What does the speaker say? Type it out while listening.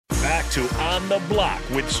to On the Block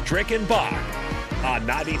with Strick and Bach on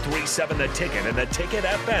 93.7 The Ticket and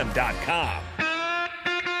theticketfm.com.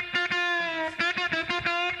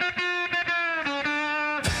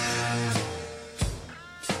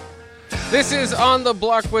 This is On the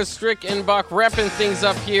Block with Strick and Bach, wrapping things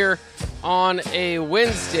up here on a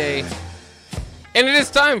Wednesday. And it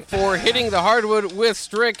is time for Hitting the Hardwood with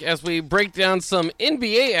Strick as we break down some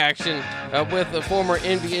NBA action with a former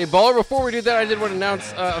NBA baller. Before we do that, I did want to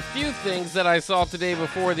announce a few things that I saw today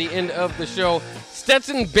before the end of the show.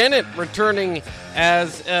 Stetson Bennett returning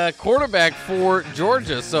as quarterback for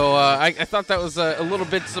Georgia. So I thought that was a little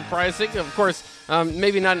bit surprising. Of course,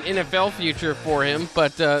 maybe not an NFL future for him,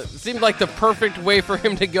 but seemed like the perfect way for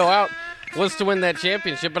him to go out was to win that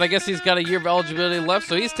championship, but I guess he's got a year of eligibility left,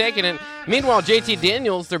 so he's taking it. Meanwhile, JT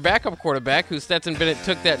Daniels, their backup quarterback, who Stetson Bennett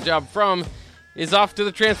took that job from, is off to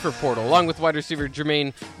the transfer portal, along with wide receiver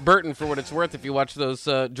Jermaine Burton, for what it's worth. If you watch those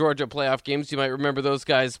Georgia playoff games, you might remember those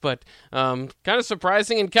guys, but kind of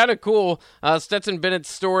surprising and kind of cool. Stetson Bennett's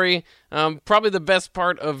story, probably the best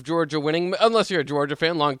part of Georgia winning, unless you're a Georgia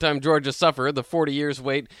fan, longtime Georgia sufferer. The 40 years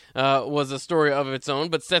wait was a story of its own,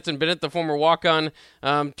 but Stetson Bennett, the former walk-on,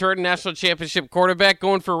 turned national championship quarterback,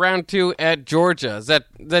 going for round 2 at Georgia. Does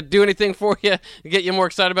that do anything for you? Get you more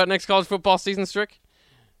excited about next college football season, Strick?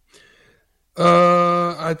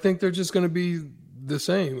 I think they're just going to be the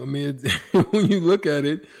same. I mean, when you look at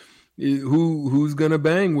it, who's going to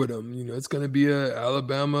bang with them? You know, it's going to be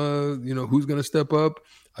Alabama. You know, who's going to step up?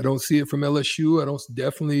 I don't see it from LSU.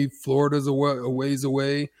 Definitely Florida's a ways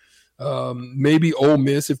away. Maybe Ole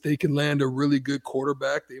Miss, if they can land a really good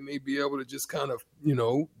quarterback, they may be able to just kind of, you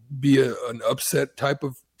know, be an upset type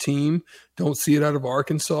of team. Don't see it out of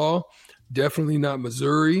Arkansas. Definitely not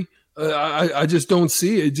Missouri. I just don't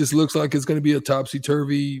see it. It just looks like it's going to be a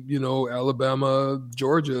topsy-turvy, you know, Alabama,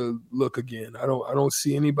 Georgia look again. I don't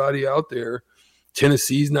see anybody out there.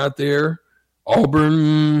 Tennessee's not there.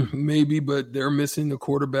 Auburn maybe, but they're missing the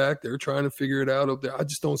quarterback. They're trying to figure it out up there. I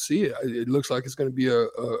just don't see it. It looks like it's going to be a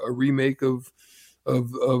remake of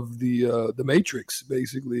the Matrix,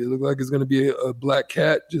 basically. It looks like it's going to be a black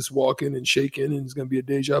cat just walking and shaking, and it's going to be a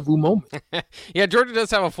deja vu moment. Yeah, Georgia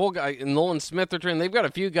does have a full guy, Nolan Smith returning. They've got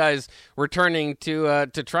a few guys returning to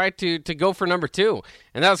try to go for number 2,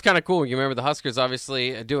 and that was kind of cool. You remember the Huskers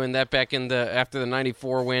obviously doing that back after the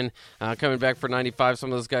 94 win, coming back for 95.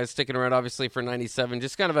 Some of those guys sticking around obviously for 97.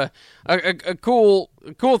 Just kind of a cool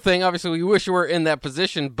thing. Obviously, we wish we were in that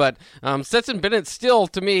position, but Stetson Bennett still,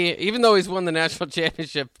 to me, even though he's won the national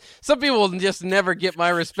championship, some people just never get my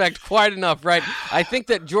respect quite enough, right? I think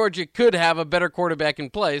that Georgia could have a better quarterback in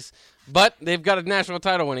place, but they've got a national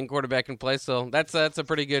title winning quarterback in place, so that's a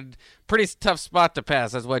pretty tough spot to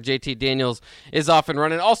pass. That's why JT Daniels is off and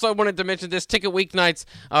running. Also, I wanted to mention this, Ticket Weeknights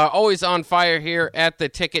always on fire here at the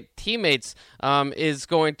Ticket. Teammates is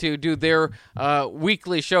going to do their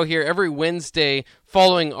weekly show here every Wednesday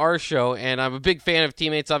following our show, and I'm a big fan of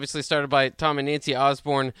Teammates, obviously started by Tom and Nancy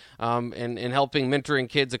Osborne, and helping mentoring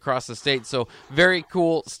kids across the state, so very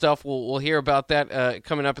cool stuff. We'll hear about that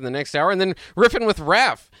coming up in the next hour, and then riffing with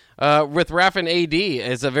Raph. With Raph and AD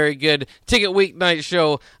is a very good Ticket Weeknight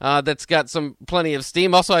show that's got plenty of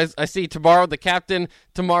steam. Also, I see tomorrow the captain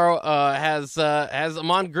has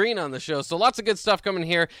Amon Green on the show, so lots of good stuff coming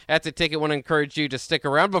here at the Ticket. Want to encourage you to stick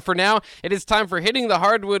around. But for now, it is time for Hitting the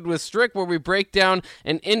Hardwood with Strick, where we break down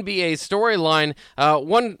an NBA storyline.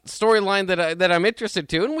 One storyline that I'm interested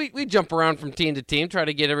to, and we jump around from team to team, try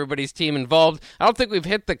to get everybody's team involved. I don't think we've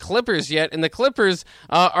hit the Clippers yet, and the Clippers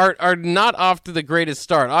are not off to the greatest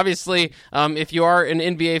start. Obviously, if you are an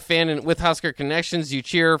NBA fan and with Husker connections, you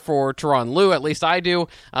cheer for Tyronn Lue, at least I do,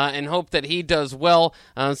 and hope that he does well.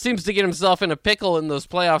 Seems to get himself in a pickle in those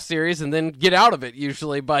playoff series and then get out of it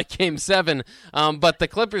usually by Game 7. But the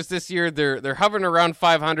Clippers this year, they're hovering around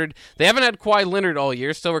 500. They haven't had Kawhi Leonard all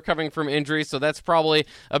year, still recovering from injury, so that's probably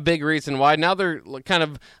a big reason why. Now they're kind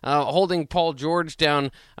of holding Paul George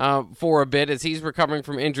down for a bit as he's recovering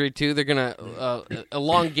from injury too. They're going to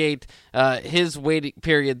elongate his waiting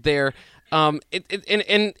period there. And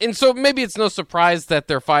so maybe it's no surprise that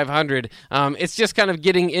they're 500. It's just kind of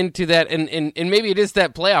getting into that, and maybe it is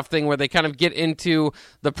that playoff thing where they kind of get into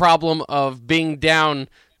the problem of being down,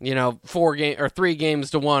 3 games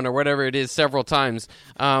to 1 or whatever it is several times.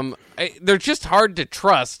 They're just hard to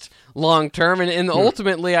trust long term, and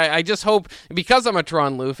ultimately I just hope, because I'm a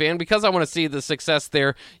Tyronn Lue fan, because I want to see the success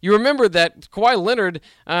there. You remember that Kawhi Leonard,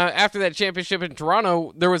 after that championship in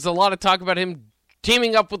Toronto, there was a lot of talk about him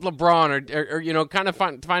teaming up with LeBron or kind of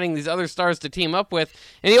finding these other stars to team up with,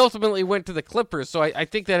 and he ultimately went to the Clippers. So I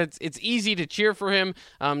think that it's easy to cheer for him,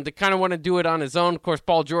 to kind of want to do it on his own. Of course,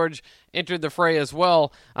 Paul George entered the fray as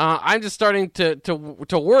well. I'm just starting to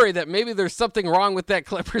worry that maybe there's something wrong with that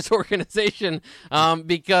Clippers organization,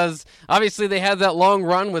 because obviously they had that long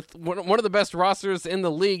run with one of the best rosters in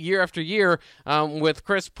the league year after year, with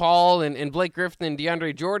Chris Paul and Blake Griffin and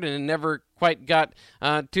DeAndre Jordan, and never quite got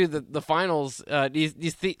to the finals. Do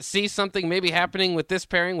you see something maybe happening with this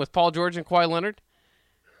pairing with Paul George and Kawhi Leonard?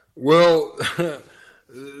 Well,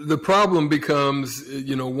 the problem becomes,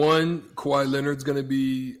 one, Kawhi Leonard's going to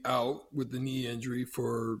be out with the knee injury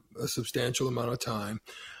for a substantial amount of time.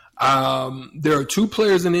 There are two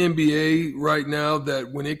players in the NBA right now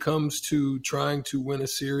that when it comes to trying to win a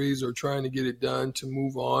series or trying to get it done to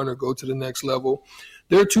move on or go to the next level,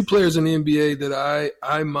 there are two players in the NBA that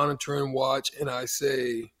I monitor and watch, and I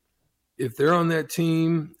say, if they're on that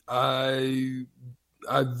team, I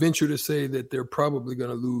venture to say that they're probably going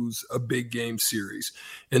to lose a big game series,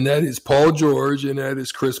 and that is Paul George and that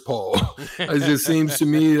is Chris Paul. It just seems to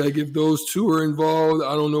me like if those two are involved,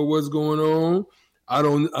 I don't know what's going on.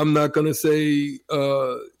 I'm not going to say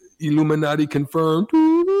Illuminati confirmed.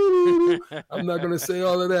 I'm not going to say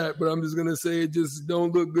all of that, but I'm just going to say it just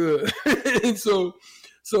don't look good. And so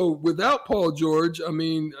without Paul George, I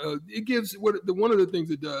mean, it gives one of the things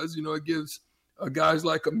it does, it gives guys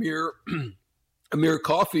like Amir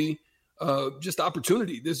Coffey, just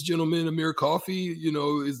opportunity. This gentleman, Amir Coffey,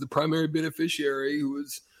 is the primary beneficiary, who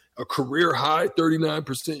is a career high 39%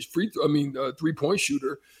 3-point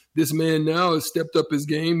shooter. This man now has stepped up his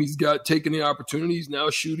game. He's taken the opportunity. He's now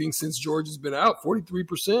shooting, since George has been out,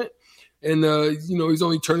 43%. And, he's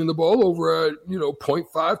only turning the ball over at,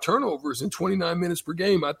 0.5 turnovers in 29 minutes per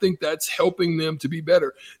game. I think that's helping them to be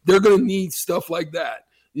better. They're going to need stuff like that,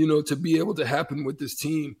 to be able to happen with this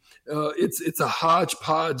team. It's a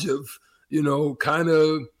hodgepodge of,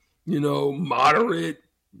 moderate,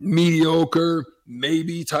 mediocre,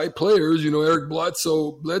 maybe type players. Eric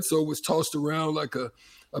Bledsoe was tossed around like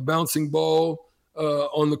a bouncing ball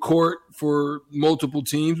on the court for multiple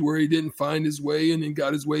teams where he didn't find his way and then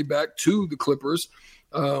got his way back to the Clippers.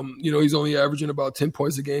 He's only averaging about 10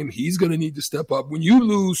 points a game. He's going to need to step up. When you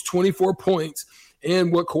lose 24 points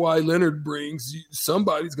and what Kawhi Leonard brings,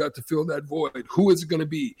 somebody's got to fill that void. Who is it going to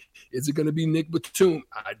be? Is it going to be Nick Batum?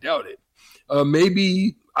 I doubt it.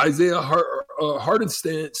 Maybe Isaiah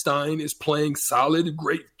Hartenstein is playing solid,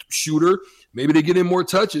 great shooter. Maybe they get in more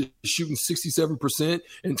touches, shooting 67%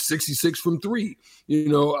 and 66 from three.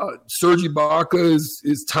 Serge Ibaka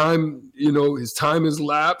his time has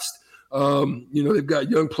lapsed. They've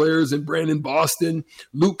got young players in Brandon Boston.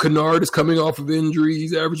 Luke Kennard is coming off of injury.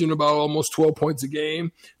 He's averaging about almost 12 points a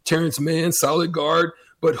game. Terrence Mann, solid guard.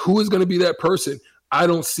 But who is going to be that person? I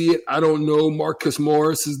don't see it. I don't know. Marcus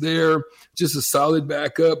Morris is there, just a solid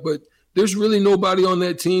backup. But there's really nobody on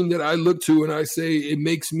that team that I look to and I say it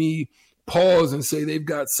makes me pause and say they've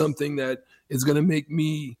got something that is going to make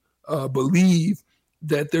me believe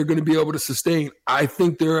that they're going to be able to sustain. I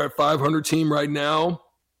think they're at 500 team right now.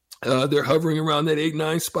 They're hovering around that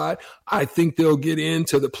 8-9 spot. I think they'll get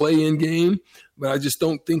into the play-in game, but I just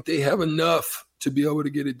don't think they have enough to be able to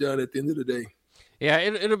get it done at the end of the day. Yeah,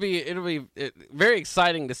 it'll be very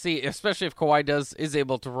exciting to see, especially if Kawhi is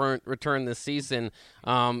able to return this season.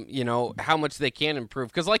 How much they can improve,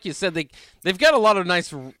 because like you said, they've got a lot of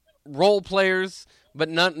nice role players, but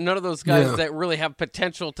none of those guys that really have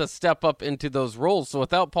potential to step up into those roles. So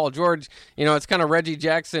without Paul George, it's kind of Reggie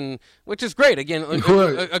Jackson, which is great. Again,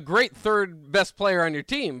 a great third best player on your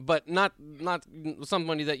team, but not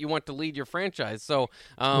somebody that you want to lead your franchise. So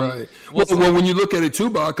right. Well, when you look at it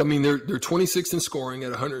too, Bach, I mean, they're 26th in scoring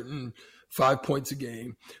at 105 points a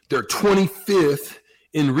game. They're 25th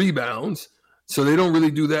in rebounds, so they don't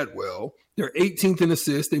really do that well. They're 18th in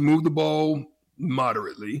assists. They move the ball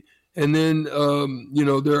moderately. And then,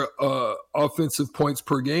 their offensive points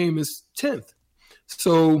per game is 10th.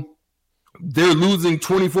 So they're losing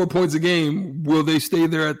 24 points a game. Will they stay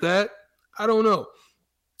there at that? I don't know.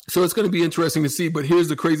 So it's going to be interesting to see. But here's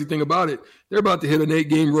the crazy thing about it. They're about to hit an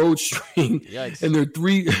 8-game road string. Yikes. And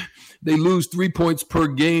they lose 3 points per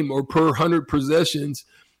game or per 100 possessions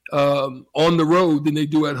on the road than they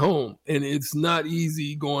do at home. And it's not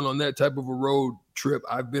easy going on that type of a road trip.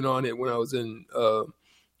 I've been on it when I was in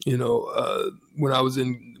when I was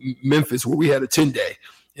in Memphis, where we had a 10-day.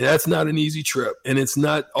 And that's not an easy trip. And it's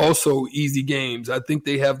not also easy games. I think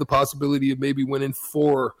they have the possibility of maybe winning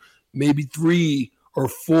 4, maybe 3 or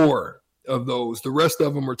 4 of those. The rest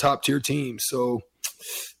of them are top-tier teams. So,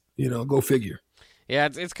 go figure. Yeah,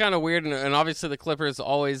 it's kind of weird, and obviously the Clippers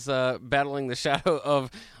always battling the shadow of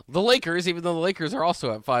the Lakers, even though the Lakers are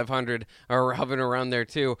also at 500, are hovering around there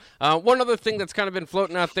too. One other thing that's kind of been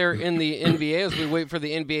floating out there in the NBA as we wait for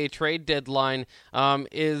the NBA trade deadline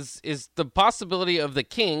is the possibility of the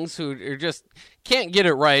Kings, who are just can't get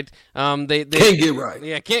it right. They can't get right.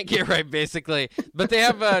 Yeah, can't get right, basically. But they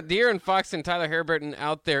have De'Aaron Fox and Tyler Haliburton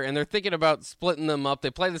out there, and they're thinking about splitting them up. They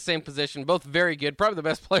play the same position, both very good, probably the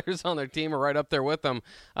best players on their team are right up there with them.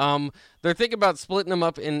 They're thinking about splitting them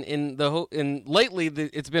up in lately.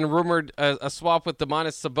 It's been rumored a swap with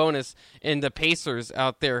Domantas Sabonis and the Pacers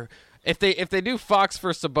out there. If they do Fox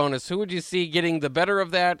for Sabonis, who would you see getting the better of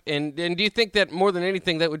that? And do you think that more than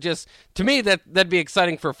anything, that would just, to me, that'd be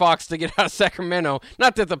exciting for Fox to get out of Sacramento?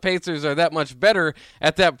 Not that the Pacers are that much better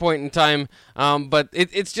at that point in time, but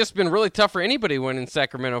it's just been really tough for anybody winning in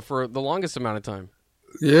Sacramento for the longest amount of time.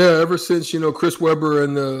 Yeah, ever since Chris Webber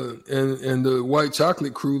and the White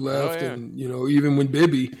Chocolate crew left, and even when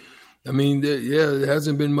Bibby, I mean, it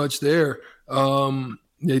hasn't been much there.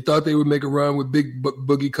 They thought they would make a run with Big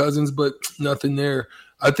Boogie Cousins, but nothing there.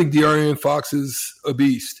 I think De'Aaron Fox is a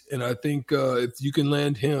beast, and I think if you can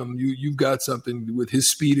land him, you've got something with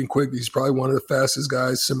his speed and quickness. He's probably one of the fastest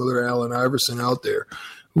guys, similar to Allen Iverson, out there,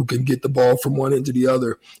 who can get the ball from one end to the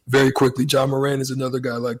other very quickly. John Moran is another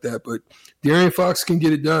guy like that, but De'Aaron Fox can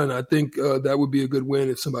get it done. I think that would be a good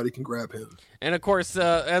win if somebody can grab him. And, of course,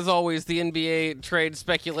 as always, the NBA trade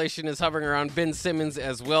speculation is hovering around Ben Simmons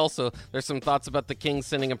as well, so there's some thoughts about the Kings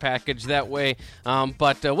sending a package that way.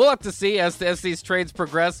 But we'll have to see as these trades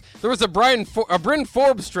progress. There was a Bryn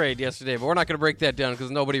Forbes trade yesterday, but we're not going to break that down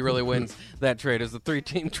because nobody really wins that trade. It was a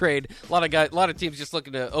 3-team trade. A lot of teams just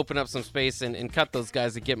looking to open up some space and cut those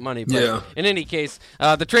guys to get money. But in any case,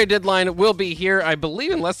 the trade deadline will be here, I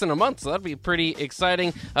believe, in less than a month, so that'll be pretty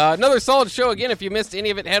exciting. Another solid show. Again, if you missed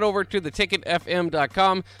any of it, head over to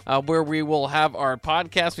theticketfm.com where we will have our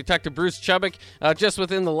podcast. We talked to Bruce Chubbuck just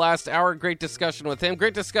within the last hour. Great discussion with him.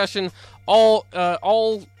 Great discussion all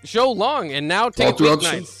show long. And now Ticket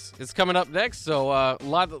Weeknights is coming up next. So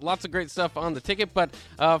lots of great stuff on the ticket. But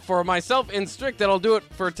for myself and Strick, that'll do it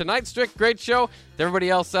for tonight. Strick, great show. To everybody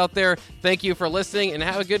else out there, thank you for listening and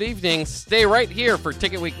have a good evening. Stay right here for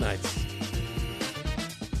Ticket Weeknights.